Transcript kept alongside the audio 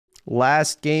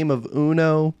last game of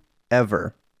Uno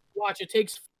ever. Watch, it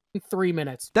takes 3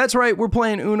 minutes. That's right, we're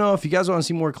playing Uno. If you guys want to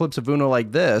see more clips of Uno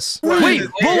like this. Wait,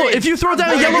 Rolo, if you throw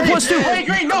down a yellow +2. Hey,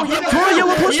 green, no, Throw a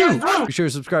yellow +2. Be sure to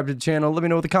subscribe to the channel. Let me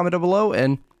know with a comment down below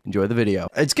and enjoy the video.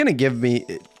 It's gonna give me,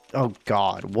 oh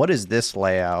God, what is this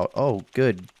layout? Oh,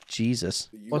 good Jesus.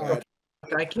 What the fuck?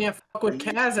 I can't fuck with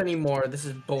Kazz anymore. This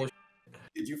is bullshit.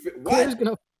 Did you fit? Cory's What?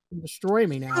 gonna destroy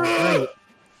me now. Great.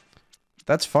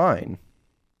 That's fine.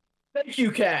 Thank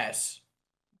you, Kazz.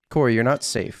 Cory, you're not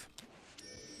safe.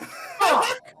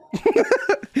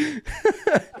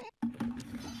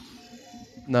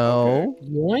 No.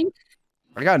 Yoink.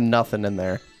 I got nothing in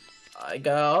there. I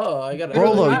got.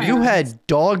 Rolo, you had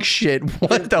dog shit.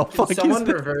 What the fuck Can is someone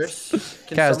this? reverse?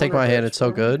 Can Kazz, someone take my hand. reverse It's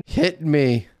so for me? good. Hit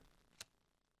me.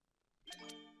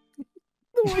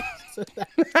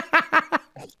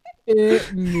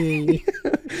 Hit me.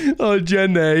 Oh,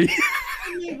 Jenny.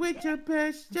 With your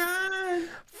passion.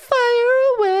 Fire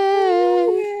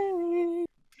away.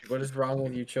 What is wrong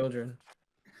with you children?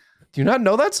 Do you not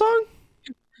know that song?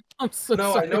 I'm so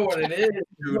No, sorry. I know what it is.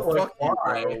 Dude, No, fuck you,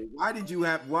 why? bro. Why did you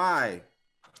have? Why?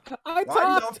 I Why do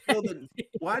top y'all feel the?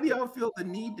 Why do y'all feel the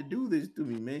need to do this to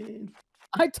me, man?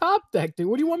 I top decked, dude.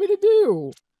 What do you want me to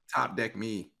do? Top deck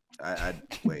me. I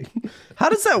wait. How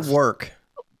does that work?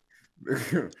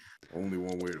 Only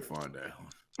one way to find out.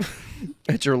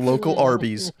 At your local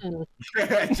Arby's.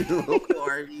 At your local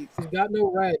Arby's. He's got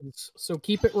no reds, so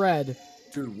keep it red.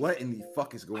 Dude, what in the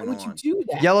fuck is Why going would you on? do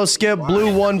that? Yellow skip,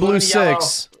 blue 1, blue Blue,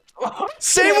 6.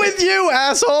 Same with you,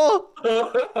 asshole.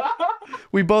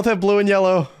 We both have blue and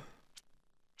yellow.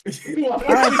 You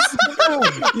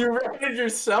ratted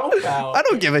yourself out. I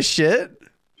don't give a shit.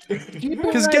 Keep it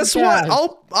Because red, guess what? Kazz.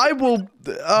 I will,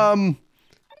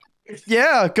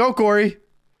 yeah, go, Cory.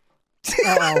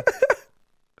 Uh-oh.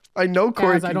 I know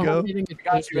Cory Kazz, I can don't go. have anything to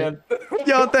Got you, man.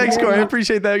 Yo, thanks, Cory. I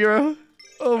appreciate that, girl.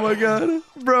 Oh my God.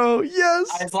 Bro,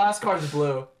 yes. His last card's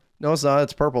blue. No, it's not.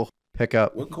 It's purple. Pick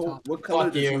up. What color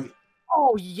Fuck did you. you?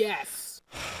 Oh, yes.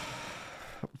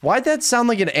 Why'd that sound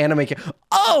like an anime?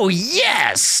 Oh,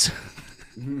 yes.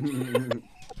 I'm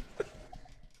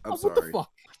Oh, sorry. what the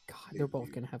fuck? God, they're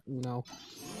both gonna have no.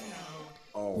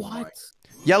 Oh What? my.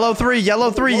 Yellow 3, yellow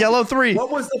 3, yellow 3.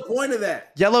 What was the point of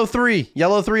that? Yellow 3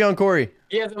 on Cory.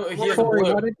 He has a Cory,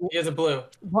 blue. what did- He has a blue.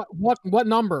 What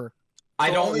number? I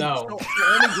So don't only- know. so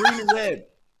only green and red.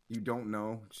 You don't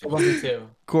know. It wasn't two.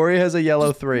 Cory has a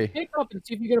yellow 3. Pick up and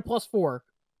see if you get a +4. Or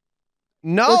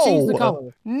change the No. color.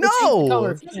 Or change the color No.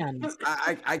 if you can.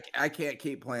 I can't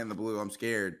keep playing the blue. I'm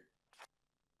scared.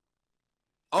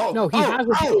 Oh No, he has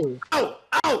a blue.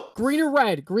 Oh! Green or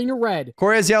red? Green or red?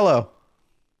 Cory has yellow.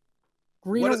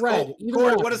 Green What or does red? Colt, Either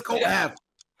Cory, one. what does Colt have?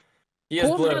 He has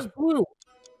Colton blue. has blue.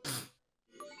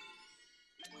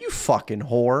 You fucking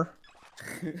whore.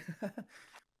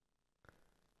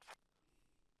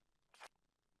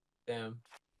 Damn.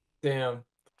 Damn.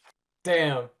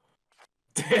 Damn.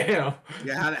 Damn.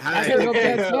 Yeah, how That's gonna go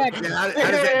does back. yeah, how does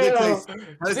that dick taste?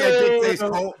 How does that dick taste,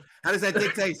 Colt? How does that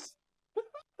dick taste?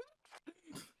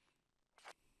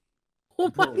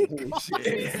 Oh my Oh, god.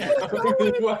 shit.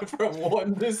 We went from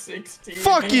 1 to 16.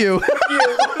 Fuck you.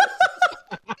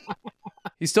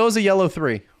 He still has a yellow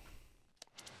 3.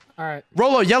 All right.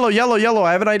 Rolo, yellow, yellow, yellow.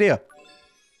 I have an idea.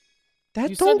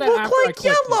 That You said don't that look after I like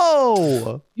clicked it.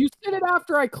 yellow. You said it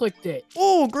after I clicked it.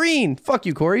 Oh, green. Fuck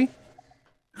you, Cory.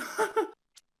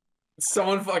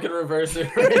 Someone fucking reverse it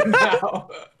right now.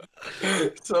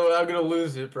 So I'm gonna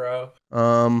lose it, bro.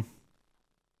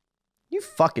 You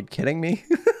fucking kidding me?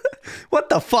 What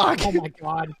the fuck? Oh my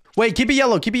god. Wait, keep it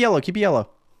yellow. Keep it yellow. Keep it yellow.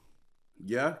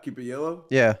 Yeah, keep it yellow.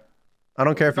 Yeah. I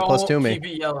don't care if you +2 Don't me. keep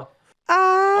it yellow.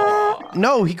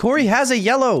 No, Cory has a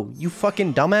yellow. You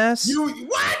fucking dumbass. You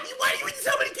what? Why you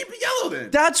tell me to keep it yellow then?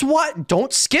 That's what.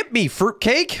 Don't skip me,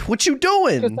 fruitcake. What you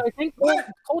doing? Because I think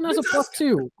Colton has a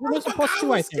 +2. Colton has a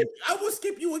 +2, I think. I will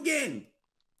skip you again.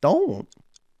 Don't.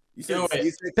 You Do it.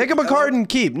 you said Pick keep up a it card yellow? and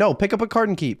keep. No, pick up a card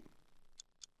and keep.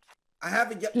 I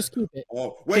haven't yet. Just keep it.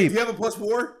 Oh wait, Keep. do you have a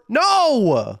 +4?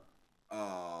 No.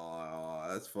 Oh,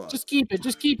 that's fun. Just keep it.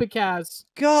 Just keep it, Kazz.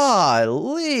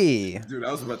 Golly. Dude,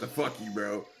 I was about to fuck you,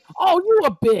 bro. Oh, you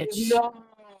a bitch.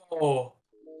 No.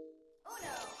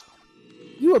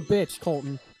 You a bitch,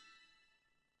 Colton.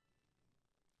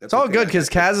 It's all good because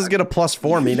Kazz is gonna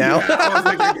 +4 me now. Yeah, I was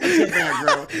like,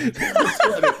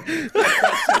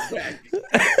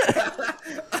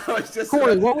 I was just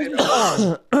Cory, about what to was say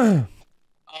your that.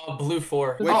 card? Blue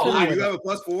 4. Wait, Oh, so I- you have a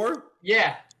 +4?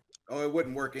 yeah. Oh, it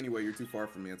wouldn't work anyway. You're too far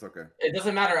from me. It's okay. It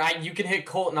doesn't matter. You can hit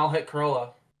Colt and I'll hit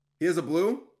Corolla. He has a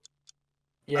blue?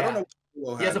 I don't Yeah. know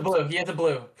what He has a blue. He has a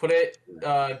blue. Put it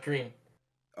green.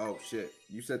 Oh shit!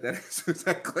 You said that as soon as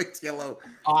I clicked yellow.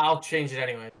 Oh, I'll change it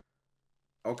anyway.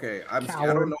 Okay, I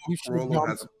Coward, don't know you if should Rolo jump.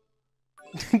 has.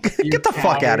 Get the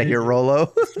fuck out of here,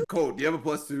 Rolo. Cole, do you have a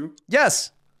 +2?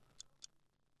 Yes.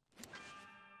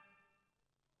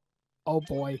 Oh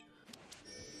boy.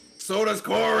 So does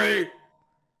Cory.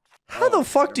 How the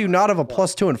fuck do you not have a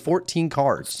 +2 and 14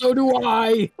 cards? So do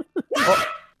I.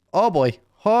 Oh boy.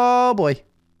 Oh boy.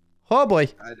 Oh boy.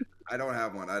 I don't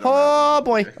have one. I don't Oh have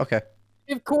one. boy. Okay.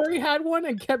 If Cory had one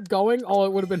and kept going, oh,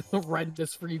 it would have been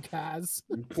horrendous for you, Kazz.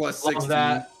 +16.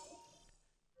 that.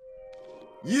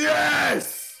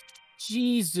 Yes.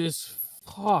 Jesus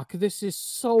fuck, this is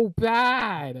so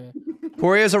bad.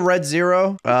 Cory has a red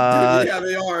 0. Yeah,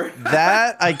 they are.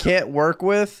 That I can't work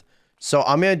with. So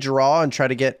I'm gonna draw and try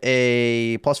to get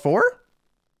a +4.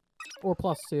 Or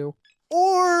 +2.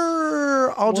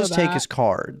 Or I'll Or just take that. his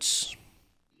cards.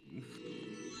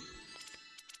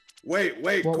 Wait,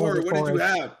 What was Cory, it, what did you Cory?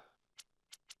 have?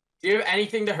 Do you have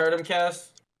anything to hurt him, Kazz?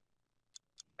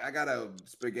 I got a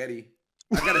spaghetti.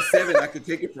 I got a 7. I could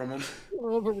take it from him.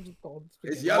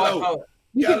 It's yellow. What?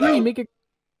 Make it Yellow. green, make it.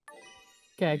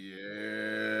 Okay.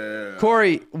 Yeah.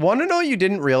 Cory, want to know what you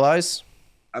didn't realize?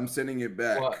 I'm sending it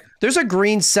back. What? There's a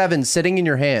green 7 sitting in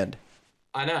your hand.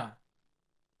 I know.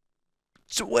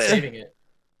 So Saving it.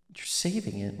 You're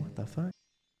saving it. What the fuck?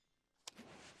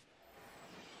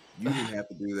 You didn't have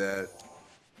to do that.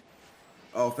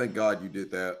 Oh, thank God you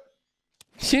did that.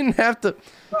 You didn't have to.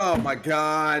 Oh my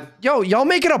God. Yo, y'all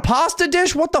making a pasta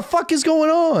dish? What the fuck is going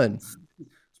on?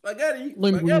 Spaghetti.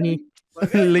 Linguine.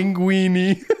 Spaghetti.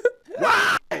 Linguini.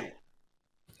 Why?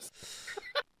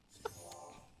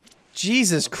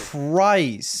 Jesus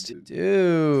Christ.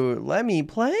 Dude, let me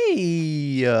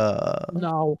play.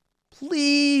 No.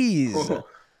 Please.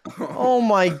 Oh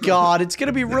my God. It's going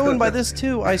to be ruined by this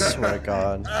too. I swear to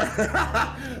God.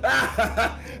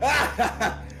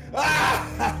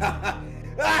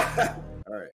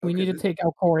 All right. We need to take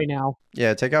out Cory now.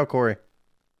 Yeah, take out Cory.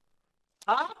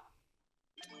 Huh?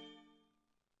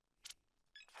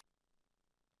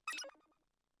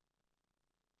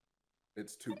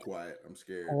 It's too quiet. I'm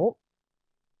scared. Oh.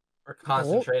 We're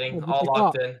concentrating, Oh, all what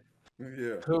locked the in.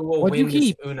 Yeah. Who will What'd you win this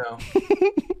keep? Uno?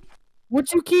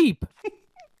 What'd you keep?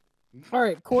 All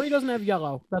right, Cory doesn't have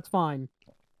yellow. That's fine.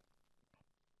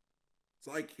 It's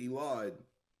like he lied.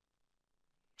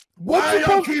 What'd Why you y'all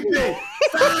post- keep it?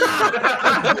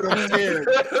 I'm scared.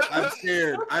 I'm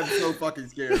scared. I'm so fucking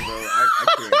scared, bro. I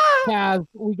can't. Kazz,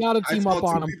 we gotta team up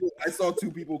on him. I saw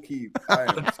 2 people keep. I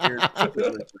am scared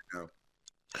right now.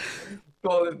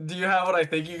 Well, do you have what I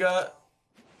think you got?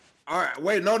 All right,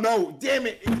 wait, no, damn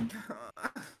it.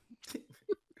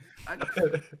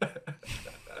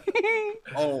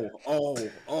 Oh.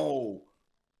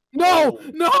 No,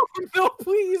 no,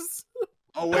 please.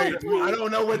 Oh wait, I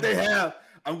don't know what they have.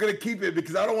 I'm gonna keep it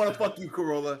because I don't want to fuck you,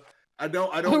 Corolla. I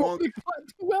don't want.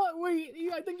 Well, wait.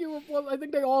 I think you were. I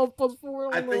think they all have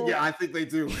 +4. I think they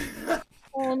do.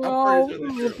 Oh I'm no, pretty sure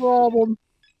this they is a do. problem.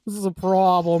 This is a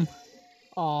problem.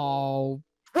 Oh.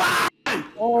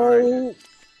 Oh.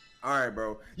 All right,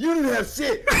 bro. You didn't have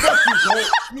shit. Fuck you, Cole.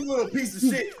 You little piece of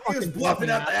shit. He was bluffing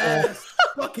out the ass.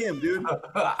 Fuck him, dude.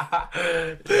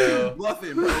 Yeah.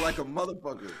 Bluffing, bro, like a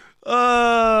motherfucker.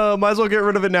 Might as well get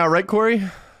rid of it now, right, Cory?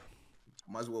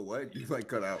 Might as well what? You like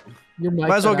cut out. Your mic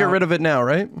Might as well cut get out. rid of it now,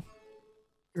 right?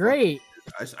 Great.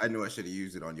 I knew I should have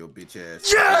used it on your bitch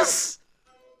ass. Yes!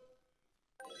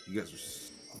 You guys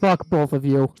are. Fuck both of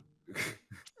you.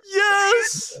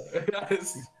 Yes!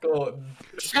 That's cool.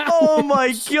 Oh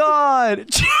my God!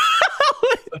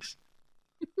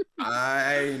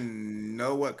 I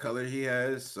know what color he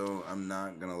has, so I'm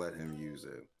not gonna let him use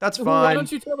it. That's Why fine. don't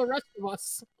you tell the rest of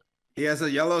us? He has a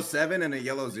yellow 7 and a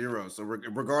yellow 0, so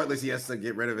regardless, he has to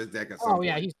get rid of his deck at some Oh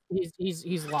yeah, point.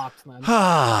 he's locked then.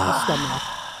 Ah.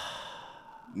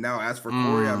 Scummy. Now, as for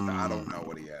Cory, I don't know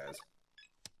what he has.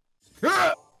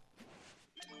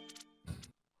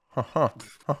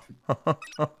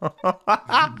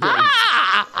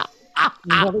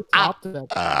 You never talked to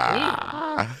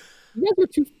that. You guys are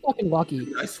too fucking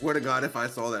lucky. I swear to God, if I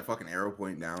saw that fucking arrow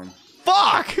point down.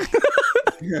 Fuck!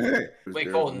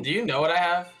 Wait, Colton, do you know what I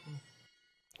have?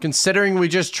 Considering we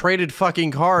just traded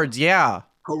fucking cards, yeah.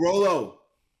 Corolo,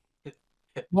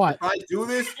 What? if I do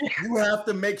this, you have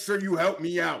to make sure you help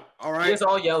me out. All right? It's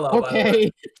all yellow. by the way.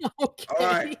 Okay. Okay. All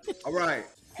right. All right.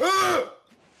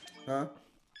 Huh?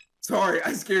 Sorry,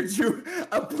 I scared you.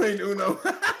 I'm playing Uno.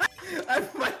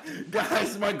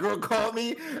 Guys, my girl called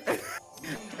me,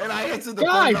 and I answered the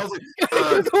phone. Guys, And I was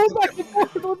We're like, going back and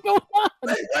forth. What's going on?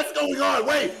 hey, what's going on?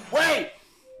 Wait!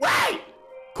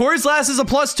 Cory's last is a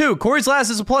 +2. Cory's last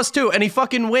is a +2, and he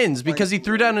fucking wins because he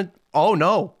threw down a. Oh,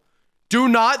 no. Do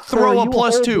not throw Cory, a you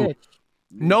plus whole 2. bitch.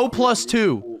 No plus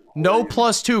 2. No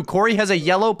plus 2. Cory has a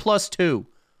yellow plus 2.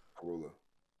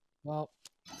 Well,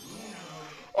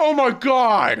 Oh my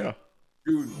god.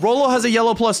 Dude, Rolo has a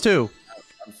yellow plus 2.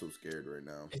 I'm so scared right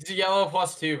now. It's a yellow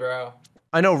plus 2, bro.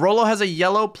 I know. Rolo has a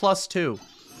yellow plus 2.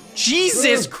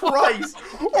 Jesus Christ.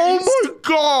 Oh my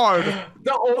god.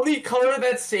 The only color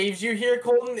that saves you here,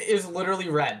 Colton, is literally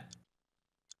red.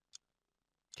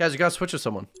 Guys, you gotta switch with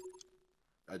someone.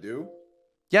 I do?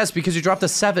 Yes, because you dropped a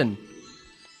 7.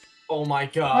 Oh my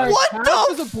god. Alright, What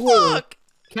Kazz the has a blue. fuck?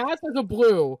 Kazz has a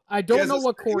blue. I don't know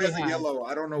what Cory has. has. A yellow.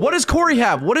 I don't know. What does Cory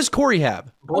have? What does Cory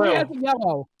have? Cory has a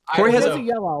yellow. Cory has a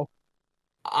yellow.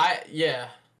 Yeah.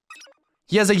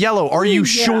 He has a yellow. Are you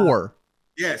sure?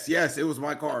 Yes, yes, it was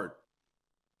my card.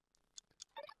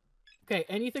 Okay,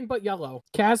 anything but yellow.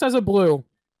 Kazz has a blue.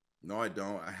 No, I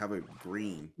don't. I have a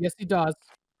green. Yes, he does.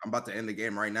 I'm about to end the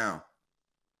game right now.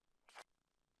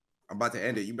 I'm about to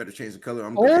end it. You better change the color.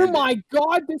 Oh my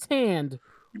god, this hand.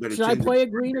 Should I play a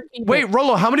green or keep Wait, it?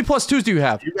 Rolo, how many plus 2s do you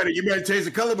have? You better change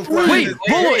the color before. Wait,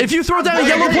 Rolo, if you throw down a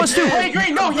yellow plus 2. Hey,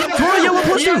 green, no, he Throw a yellow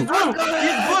plus 2. He is blue.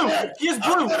 He is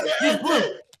blue. He is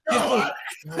blue.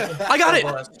 I got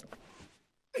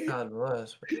it. God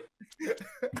bless.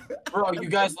 Bro, you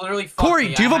guys literally fucked Cory,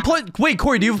 me. do you have a plus? Wait,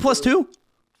 Cory, do you have a plus 2?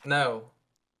 No.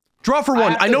 Draw for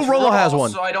 1. have I to know Rolo draw has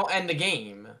one. So I don't end the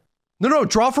game. No,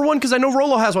 draw for 1 because I know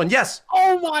Rolo has one. Yes.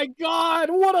 Oh my god,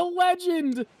 what a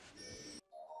legend!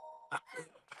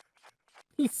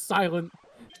 He's silent.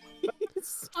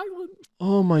 He's silent.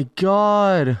 Oh my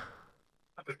god.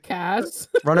 Kazz?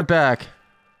 Run it back.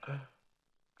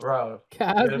 Bro.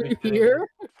 Kazz, are you here?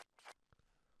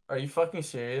 Are you fucking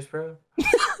serious, bro?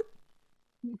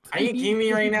 Are you kidding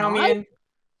me right now, man?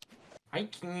 Are you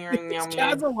kidding me right now, Is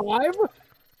man? Kazz alive?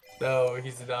 No,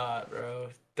 he's not, bro.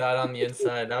 Died on the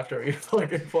inside after we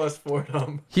fucking plus 4'd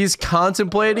him. He's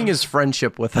contemplating his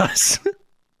friendship with us.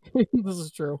 This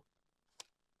is true.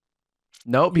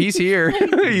 Nope, he's here.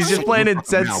 He's just playing in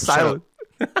dead silence.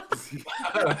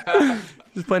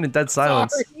 Just playing in dead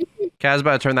silence. Sorry. Kazz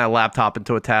about to turn that laptop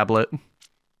into a tablet.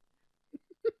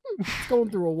 It's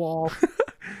going through a wall.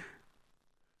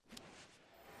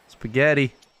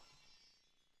 Spaghetti.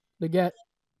 Get.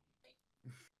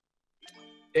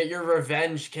 Get your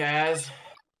revenge, Kazz.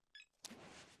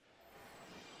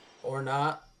 Or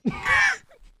not.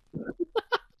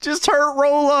 Just hurt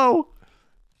Rolo.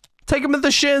 Take him to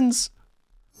the shins.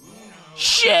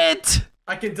 Shit.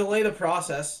 I can delay the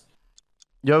process.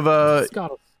 You have a... It's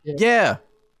gotta skip. Yeah.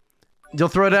 You'll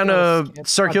throw down a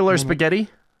circular spaghetti?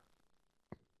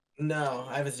 No,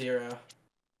 I have a 0.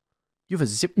 You have a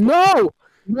zip... No!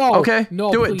 No! Okay.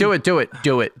 No, do it, please. do it, do it,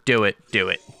 do it, do it, do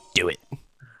it, do it.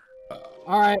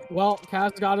 Alright, well,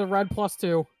 Kazz got a red plus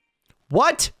 2.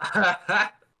 What?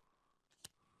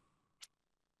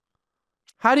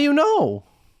 How do you know?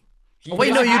 Oh,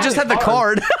 wait, no, you just had the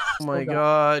card. Oh my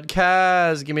god.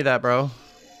 Kazz, give me that, bro.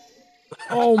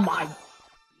 Oh my...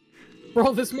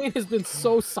 Bro, this man has been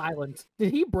so silent.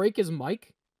 Did he break his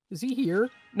mic? Is he here?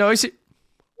 No, he's...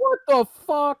 What the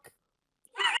fuck?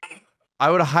 I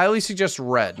would highly suggest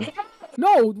red.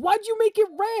 No, why'd you make it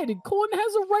red? Colin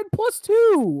has a red plus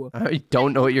 2. I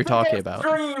don't know what you're talking about.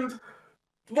 Screamed.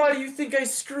 Why do you think I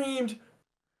screamed?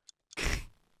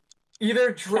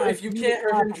 Either if you can't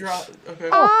hear him drop. Okay.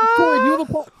 Oh, Cory, you have a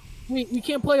plus... Wait, you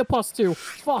can't play a plus 2.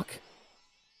 Fuck.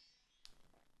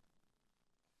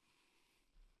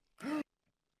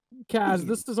 Kazz,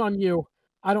 this is on you.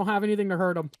 I don't have anything to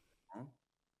hurt him.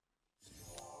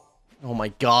 Oh my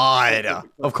god.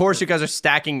 Of course you guys are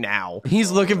stacking now. He's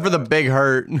looking for the big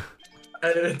hurt.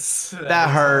 That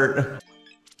hurt.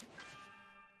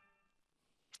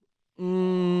 I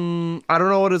don't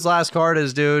know what his last card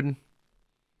is, dude.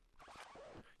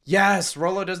 Yes,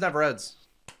 Rolo doesn't have reds.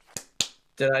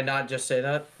 Did I not just say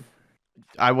that?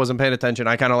 I wasn't paying attention.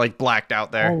 I kind of like blacked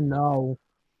out there. Oh no.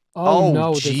 Oh,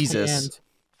 no, Jesus. This hand.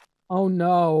 Oh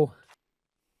no.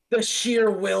 The sheer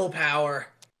willpower.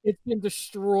 It's been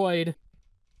destroyed.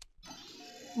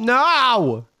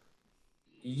 No!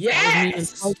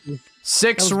 Yes!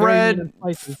 6 That was very red, mean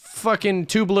and spicy. fucking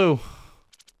 2 blue.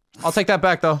 I'll take that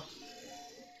back, though.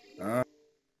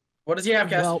 What does he have,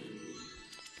 Kazz? Well,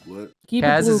 What? keep it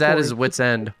Kazz blue, is at Cory. his wit's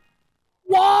end.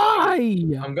 Why?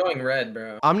 I'm going red,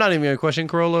 bro. I'm not even going to question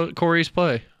Cory's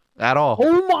play at all.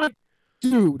 Oh my...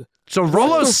 Dude. So What the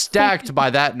Rolo's fuck stacked is- by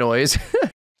that noise.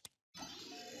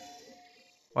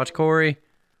 Watch Cory.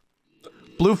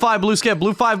 Blue 5, blue skip.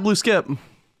 Blue 5, blue skip.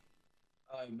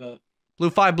 Blue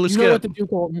 5, blue You skip. know what to do,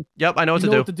 Colton. Yep, I know what You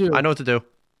to know do. what to do. I know what to do.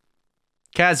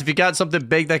 Kazz, if you got something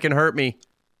big that can hurt me,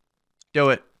 do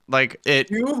it. Like it.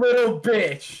 You little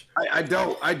bitch. I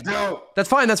don't. That's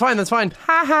fine. That's fine. That's fine.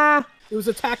 Ha ha. It was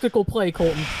a tactical play,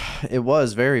 Colton. It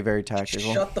was very, very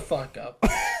tactical. Shut the fuck up.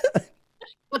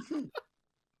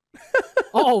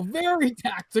 Oh, very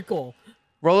tactical.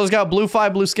 Rolo's got blue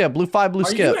 5, blue skip. Blue 5, blue Are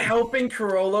skip. you helping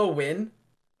Rolo win?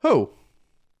 Who?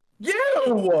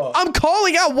 You! I'm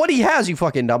calling out what he has, you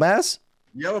fucking dumbass.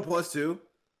 Yellow +2.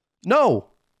 No.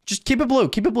 Just keep it blue.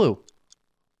 Keep it blue.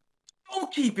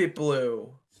 Don't keep it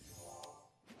blue.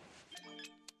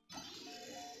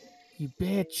 You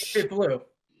bitch. Keep it blue.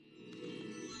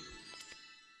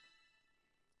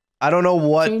 I don't know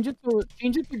what. Change it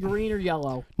to green or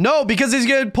yellow. No, because he's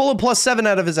gonna pull a +7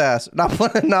 out of his ass. Not a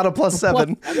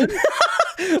 +7.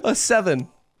 A 7.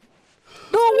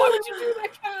 No, why would you do that,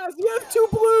 Kazz? You have 2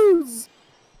 blues.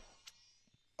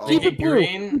 Oh. Keep it blue.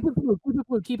 Green. Keep it blue. Keep it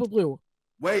blue. Keep it blue.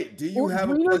 Wait, do you Or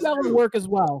have a green or yellow +2? work as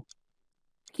well.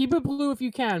 Keep it blue if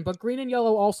you can, but green and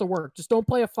yellow also work. Just don't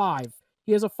play a 5.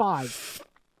 He has a 5.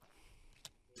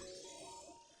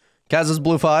 Kazz is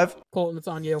blue 5. Colton, it's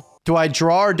on you. Do I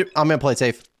draw or do I'm gonna play it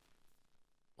safe?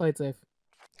 Play it safe.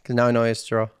 Because now I know he has to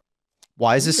draw.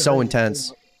 Why is this so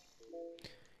intense?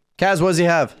 Kazz, what does he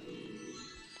have?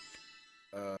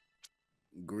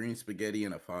 Green spaghetti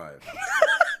and a 5.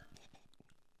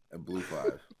 A blue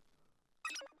 5.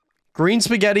 Green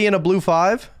spaghetti and a blue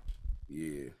 5?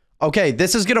 Yeah. Okay,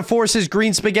 this is gonna force his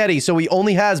green spaghetti, so he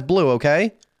only has blue,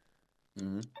 okay?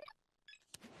 Mm-hmm.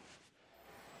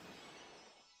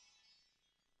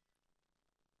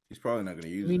 He's probably not gonna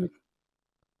use it.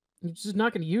 He's just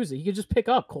not going to use it. He could just pick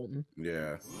up, Colton.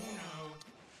 Yeah.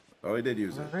 Oh, he did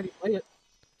use it. Alrighty, play it.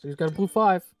 So he's got a blue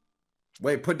 5.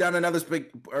 Wait, put down another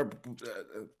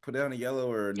put down a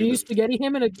yellow or. Can you spaghetti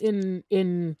him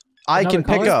in I can another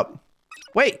pick color? up.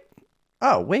 Wait.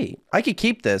 Oh, wait. I could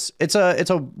keep this. It's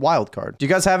a wild card. Do you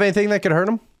guys have anything that could hurt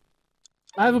him?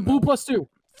 I have a blue +2.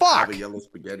 I have Fuck! a yellow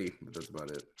spaghetti, but that's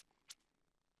about it.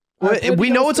 We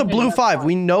know it's a blue 5.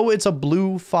 We know it's a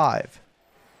blue 5.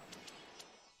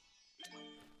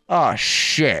 Oh,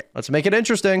 shit. Let's make it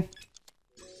interesting.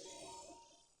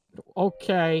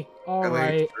 Okay. All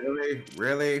right.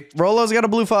 Really? Rolo's got a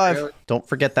blue 5. Really? Don't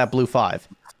forget that blue 5.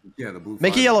 Yeah, the blue.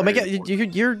 Make it 5 yellow. is Make very it.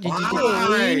 important. You're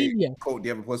Why? Yeah. Colt, do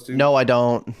you have a +2? No, I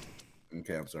don't.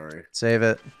 Okay, I'm sorry. Save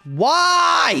it.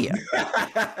 Why?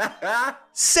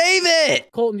 Save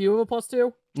it. Colton, do you have a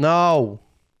 +2? No.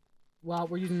 Well,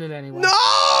 we're using it anyway.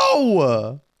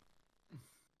 No.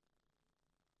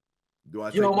 Do I?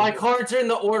 Take Yo, one my for- cards are in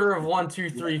the order of 1, 2,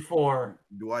 3, 4.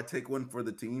 Do I take one for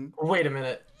the team? Wait a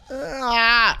minute.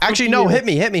 Actually, no. Hit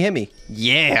me. Hit me. Hit me.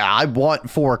 Yeah, I want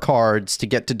 4 cards to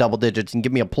get to double digits and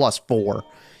give me a +4.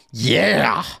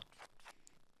 Yeah.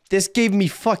 This gave me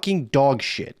fucking dog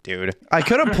shit, dude. I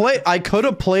could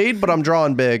have played, but I'm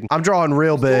drawing big. I'm drawing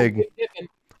real big.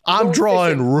 I'm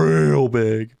drawing real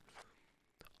big.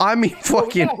 I mean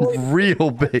fucking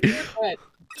real big.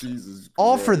 Jesus.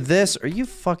 All for Christ. this? Are you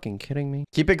fucking kidding me?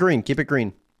 Keep it green. Keep it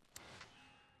green.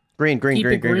 Green, green, Keep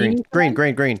green, it green, green. green, Green,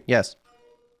 green, green. Yes.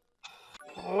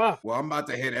 Well, I'm about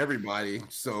to hit everybody,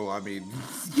 so I mean.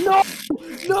 no!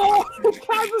 No!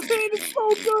 Kazz's hand is so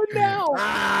good now!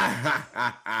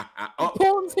 Oh,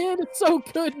 Colton's hand is so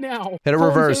good now! Hit a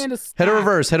Colton's reverse. hand is Hit a stacked.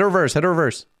 reverse. Hit a reverse. Hit a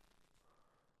reverse.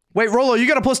 Wait, Rolo, you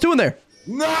got a +2 in there.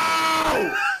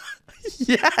 no!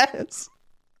 Yes.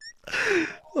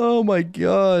 Oh my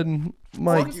god.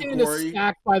 My Fuck His you, hand is Cory.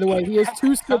 stacked, by the way. He has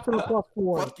 2 skips and a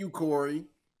 +4. Fuck you, Cory.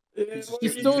 He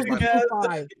still has a blue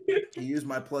 5. He used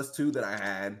my +2 that I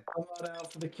had. I'm not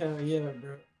out for the count yet,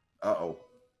 bro. Uh-oh.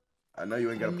 I know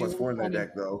you ain't got a +4 in that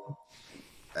deck, though.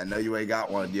 I know you ain't got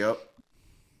one. Yep.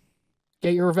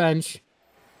 Get your revenge.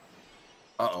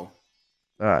 Uh-oh.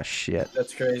 Ah, shit.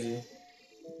 That's crazy.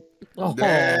 Oh.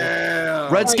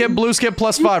 Damn. Red skip, blue skip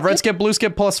 +5. Red skip, blue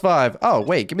skip +5. Oh,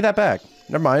 wait, give me that back.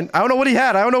 Never mind. I don't know what he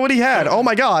had. I don't know what he had. Oh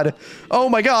my god. Oh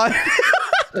my god.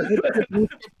 Blue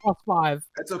skip +5.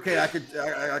 That's okay. I could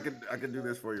do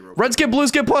this for you, real Red skip, blue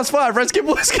skip +5. Red skip,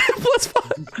 blue skip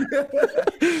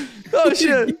 +5. Oh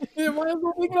shit. You might as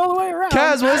well make it all the way around.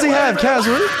 Kazz, what does he have?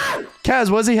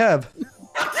 Kazz, what does he have?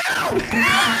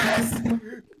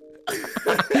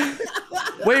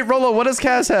 Wait, Rolo, what does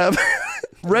Kazz have?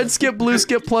 Red skip, blue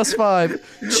skip +5.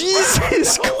 Jesus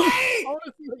Christ. I want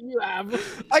to see what you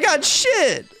have. I got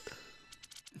shit.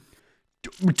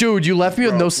 Dude, you left me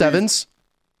with Bro, no please. 7s?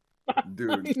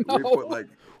 Dude, we know. put like.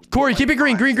 Cory, like keep it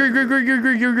green. 5 Green, green, green, seconds. green, green,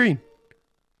 green, green, green.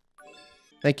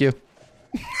 Thank you.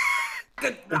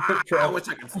 I wish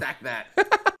I could stack that.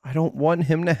 I don't want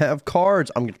him to have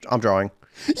cards. I'm drawing.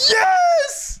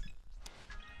 Yes!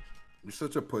 You're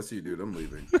such a pussy, dude. I'm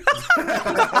leaving.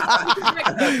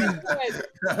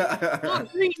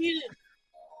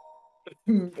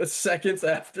 Seconds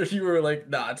after you were like,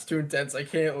 nah, it's too intense. I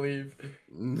can't leave.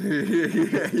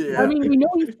 Yeah. I mean, we know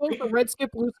he's supposed to red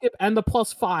skip, blue skip, and the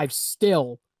 +5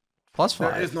 still. +5.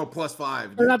 There is no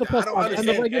 +5. Or not the I don't +5, and the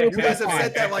understand. regular You guys have +5.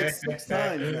 said that like 6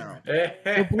 times now.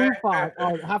 The blue 5.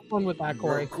 Oh, have fun with that,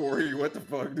 Cory. Bro, Cory, what the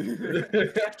fuck,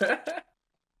 dude?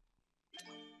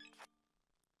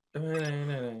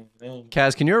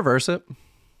 Kazz, can you reverse it?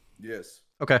 Yes.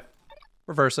 Okay.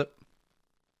 Reverse it.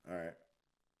 All right.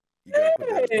 You gotta put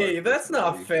that Hey, above that's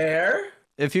not personality. fair.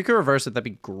 If you could reverse it, that'd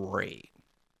be great.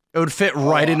 It would fit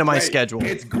right into my Wait, schedule.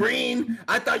 It's green.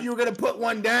 I thought you were gonna put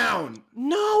one down.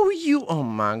 No, you. Oh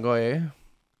my god.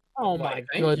 Oh my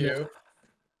Thank goodness. you.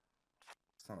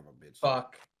 Son of a bitch.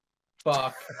 Fuck.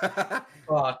 Fuck.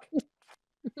 Fuck.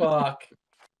 Fuck.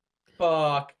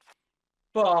 Fuck.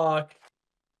 Fuck.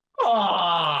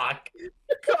 Fuck.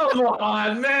 Come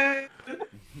on, man.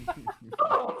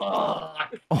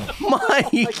 Fuck. Oh my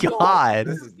god.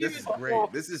 This is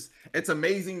great. It's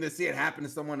amazing to see it happen to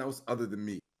someone else other than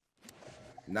me.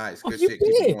 Nice, good you shit.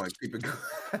 Keep did. it going. Keep it going.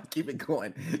 Keep it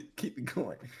going. Keep it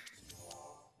going.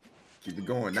 Keep it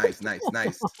going. Nice, nice,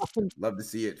 nice. Love to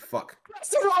see it. Fuck. That's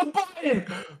the wrong button.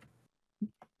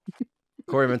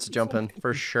 Cory meant to jump in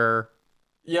for sure.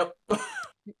 Yep.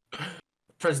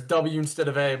 Press W instead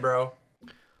of A, bro.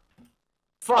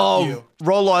 Fuck Oh, you.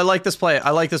 Rolo, I like this play. I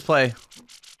like this play.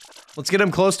 Let's get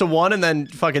him close to 1 and then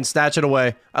fucking snatch it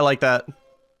away. I like that.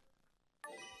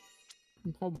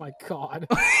 Oh my god.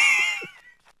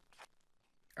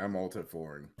 I'm ultra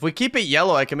foreign. If we keep it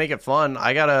yellow, I can make it fun.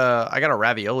 I got a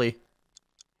ravioli.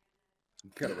 You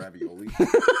got a ravioli?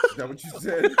 Is that what you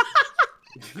said?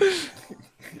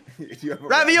 You have a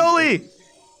Ravioli!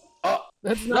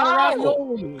 That's not No! a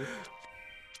ravioli.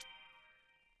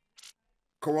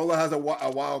 Corolla has a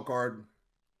wild card.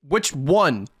 Which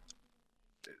one?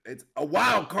 It's a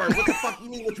wild card. What the fuck you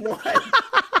mean? Which one?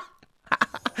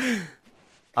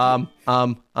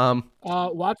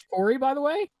 Watch Cory, by the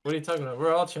way. What are you talking about?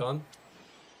 We're all chilling.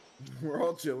 We're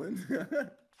all chilling.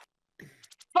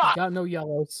 Fuck. Got no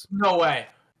yellows. No way.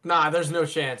 Nah, there's no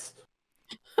chance.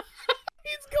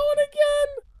 He's going again.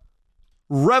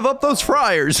 Rev up those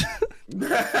fryers.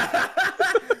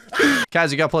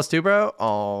 Kazz, you got +2, bro?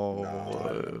 Oh,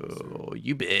 No,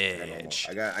 you bitch.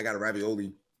 I got a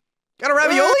ravioli. Got a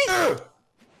ravioli?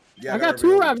 Yeah, I got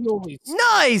 2 raviolis.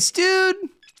 Nice, dude.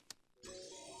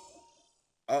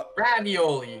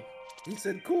 Ravioli. He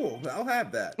said, "Cool, I'll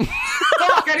have that."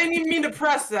 Fuck, I didn't even mean to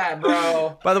press that,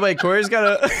 bro. By the way, Cory's got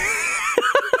a...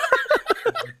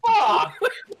 Fuck.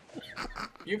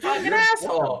 You fucking You're such a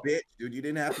asshole. bitch, dude. You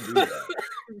didn't have to do that.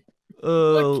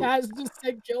 But Kazz just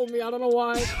said kill me. I don't know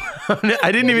why.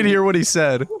 I didn't even hear what he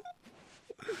said.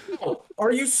 Oh,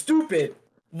 are you stupid?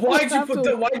 Why'd you put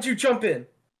that? Why'd you jump in?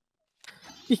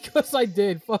 Because I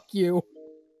did. Fuck you.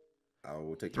 I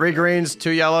will take 3 greens,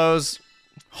 2 yellows.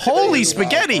 Holy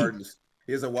spaghetti!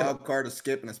 Here's a wild card, a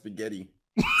skip, and a spaghetti.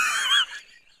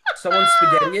 Someone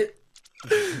spaghetti it.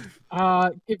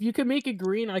 If you could make it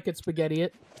green, I could spaghetti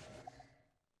it.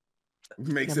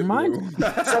 Makes Never it mind.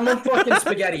 blue. Someone fucking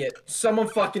spaghetti it. Someone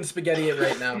fucking spaghetti it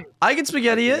right now. I can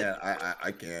spaghetti it. Yeah,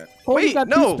 I can't. Cory Wait, got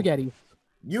no. 2 spaghetti.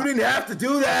 You didn't have to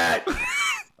do that.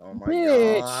 Oh my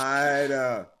Bitch.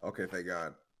 god. Okay, thank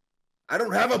God. I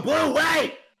don't have a blue.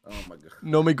 Wait. Oh my god.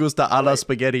 No me gusta a la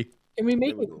spaghetti. Can we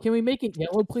make There we it? go. Can we make it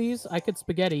yellow, please? I could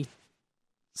spaghetti.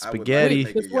 I would like to Spaghetti.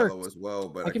 make This it yellow works. as well,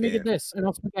 but I can make it can't. this, and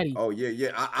I'll spaghetti. Oh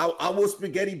yeah. I will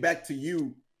spaghetti back to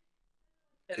you.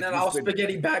 And then I'll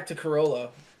spaghetti back to Corolla.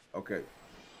 Okay.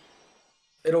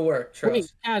 It'll work. Trust.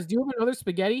 Wait, Kazz, do you have another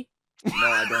spaghetti? No,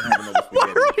 I don't have another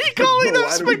spaghetti. What are you calling Bro, them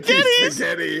why do we keep spaghettis?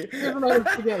 Spaghetti. Do you have another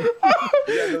spaghetti?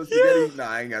 You got no spaghetti? Nah,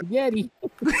 I ain't got Spaghetti.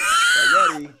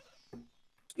 spaghetti.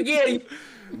 Spaghetti.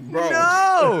 Bro.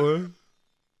 No!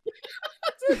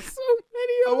 There's so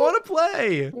many I of them. want to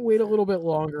play. Wait a little bit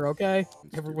longer, okay?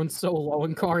 Everyone's so low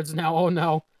in cards now. Oh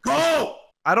no. Go!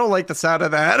 I don't like the sound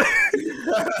of that.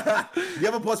 You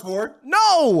have a +4?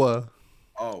 No!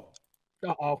 Oh.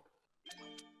 Uh-oh.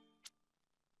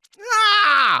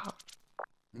 Ah!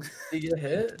 Did you get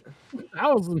hit?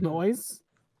 That was a noise.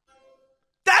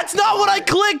 That's not what I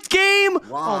clicked, game!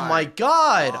 Why? Oh my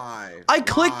god. Why? I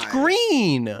clicked Why?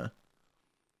 green.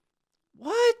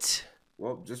 What?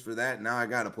 Well, just for that, now I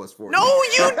got a +4. No,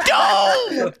 you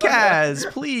don't! Kazz,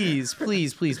 please,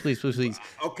 please, please, please, please, please.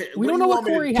 Okay. We do don't you know what want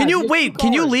me to- Cory has. Can He you has wait? 2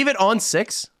 Can you cards. leave it on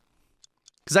 6?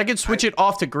 Because I could switch it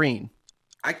off to green.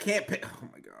 I can't pay. Oh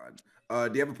my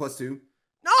god. Do you have a +2?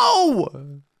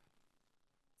 No!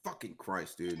 Fucking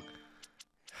Christ, dude.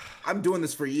 I'm doing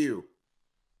this for you.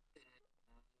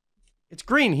 It's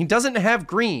green. He doesn't have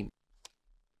green.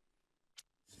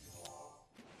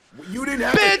 You didn't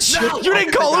have Bitch! No! You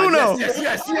didn't call Uno!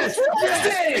 Yes.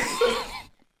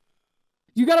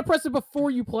 You gotta press it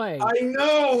before you play. I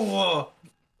know.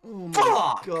 Oh my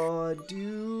Fuck. god,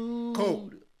 dude.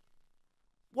 Code.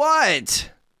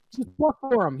 What? Just plus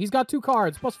for him. He's got 2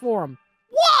 cards. Plus for him.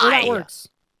 Why? That works.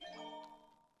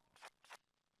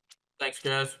 Thanks,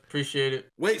 guys. Appreciate it.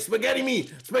 Wait, spaghetti me!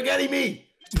 Spaghetti me!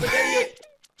 Spaghetti it!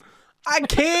 I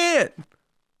can't.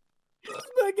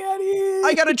 Spaghetti!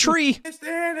 I got a tree. It's the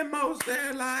animals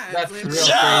that lie. That's real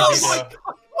Yes! crazy, though.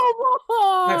 Come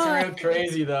on! That's real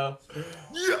crazy, though.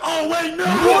 Oh, wait, no!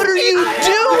 What are you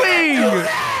doing?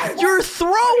 You're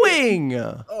throwing.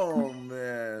 Oh,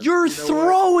 man. You're You know what?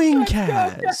 throwing,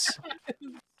 Kazz.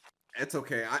 It's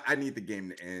okay. I need the game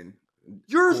to end.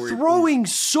 You're Cory, throwing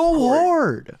so Cory.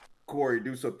 hard. Cory,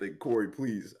 do something. Cory,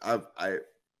 please.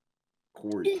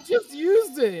 Cory. He just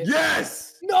used it.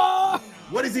 Yes! No!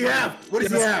 What does he have? What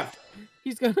does he have?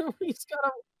 He's got a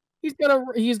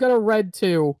red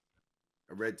 2.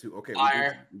 A red 2. Okay,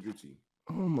 Liar. we Gucci.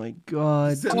 Oh my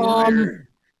god. He's a liar.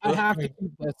 I have to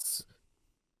keep this.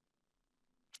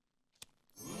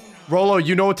 Rolo,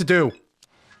 you know what to do.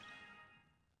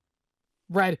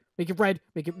 Red. Make it red.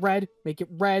 Make it red. Make it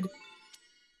red.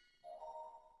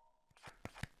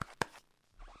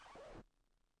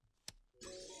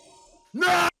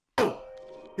 No!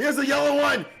 He has a yellow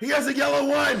one. He has a yellow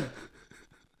one.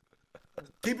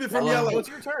 Keep it from yellow. What's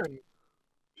your turn?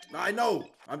 I know.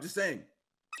 I'm just saying.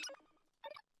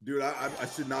 Dude, I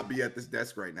should not be at this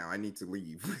desk right now. I need to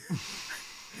leave.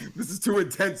 This is too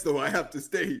intense, though. I have to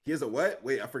stay. He has a what?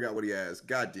 Wait, I forgot what he has.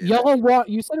 God damn. Yellow 1.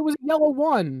 You said it was a yellow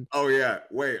 1. Oh, yeah.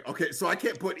 Wait. Okay, so I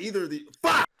can't put either of the...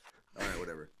 Fuck! All right,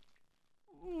 whatever.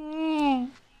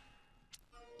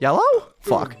 Yellow?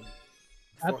 Fuck.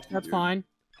 Fuck you, That's dude. fine.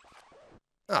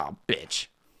 Oh, bitch.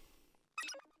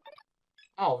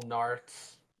 Oh,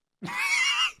 narts.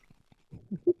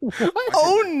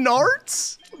 Oh,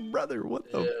 Narts? Brother, what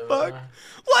the Yeah. fuck?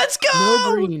 Let's go!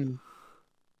 No green.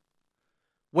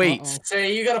 Wait, Uh-oh.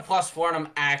 Say you got a +4 and I'm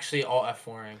actually all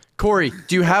F4ing. Corey,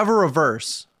 do you have a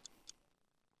reverse?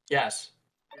 Yes.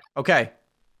 Okay.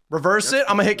 Reverse That's it,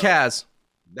 I'm gonna hit fucked up. Kazz.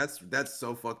 That's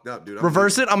so fucked up, dude.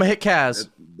 Reverse it, I'm gonna hit Kazz.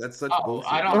 That's such Oh,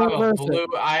 bullshit. I don't have a Reverse it. blue.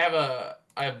 I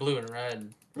have blue and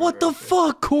red. What the Reverse it.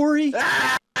 fuck, Corey?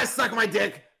 Ah, suck my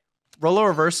dick. Rolo,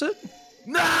 reverse it?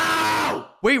 No!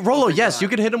 Wait, Rolo, Oh my yes, God. you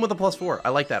can hit him with a +4. I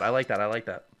like that, I like that, I like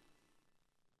that.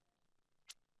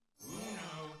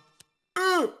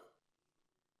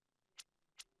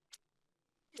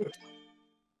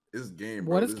 This game,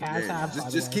 What bro. does This Kazz game. have, by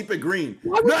the Just way? keep it green.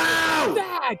 Why would you do No!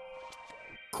 that?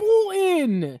 Cool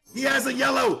in. He has a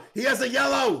yellow. He has a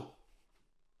yellow.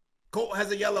 Colt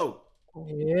has a yellow.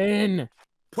 In.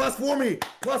 Plus for me.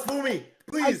 Plus for me.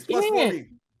 Please, plus for can't. me.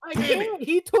 I Damn it. can't.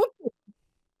 He took it.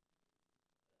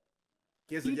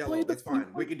 He has a He yellow. played the That's fine.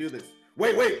 full- We can do this.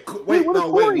 Wait, wait, Wait, what does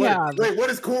Cory wait. have? Wait, what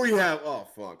does Cory have? Oh,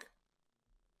 fuck.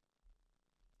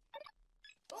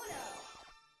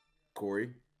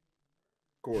 Cory.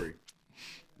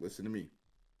 Listen to me.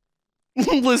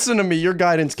 Listen to me, your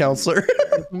guidance counselor.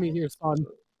 Let me hear, son.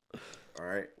 All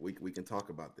right, we can talk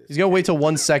about this. He's gonna wait till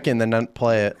 1 second, then not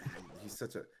play it. He's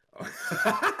such a.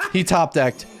 He top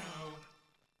decked.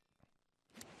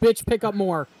 Bitch, pick up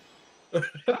more.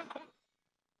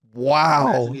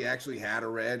 Wow. Imagine he actually had a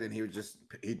red and he'd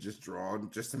just drawn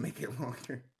just to make it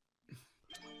longer.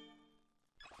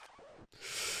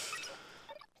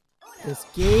 This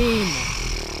game.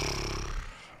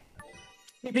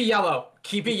 Keep it yellow.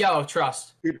 Keep it yellow.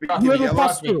 Trust. Keep it Trust You me, have a yellow.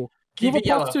 plus me. 2. You Keep have it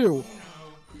a plus yellow. 2.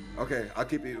 Okay, I'll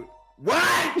keep you.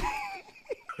 What?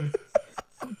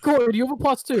 Cory, do you have a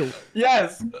plus 2?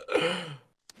 Yes.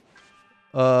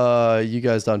 You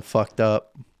guys done fucked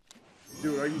up.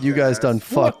 Dude, are You guys done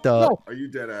fucked up. No. Are you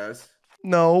dead ass?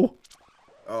 No.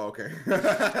 Oh, okay.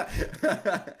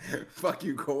 Fuck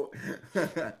you, Colt.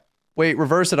 Wait,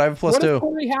 reverse it. I have a What does +2.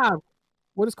 Cory have?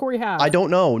 What does Cory have? I don't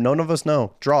know. None of us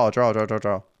know. Draw. All right,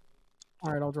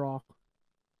 I'll draw.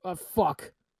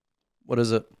 Fuck. What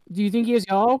is it? Do you think he has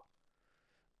yellow?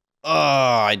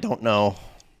 I don't know.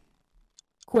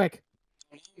 Quick.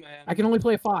 Man. I can only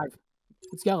play a 5.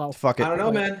 It's yellow. Fuck it. I don't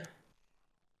know, man.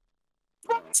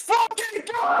 Let's fucking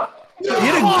go! You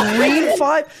had a green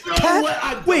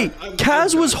 5? Wait,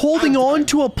 Kazz was holding on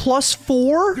to a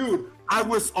 +4? Dude, I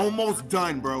was almost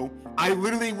done, bro. I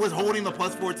literally was holding the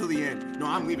 +4 till the end. No,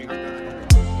 I'm leaving. I'm done.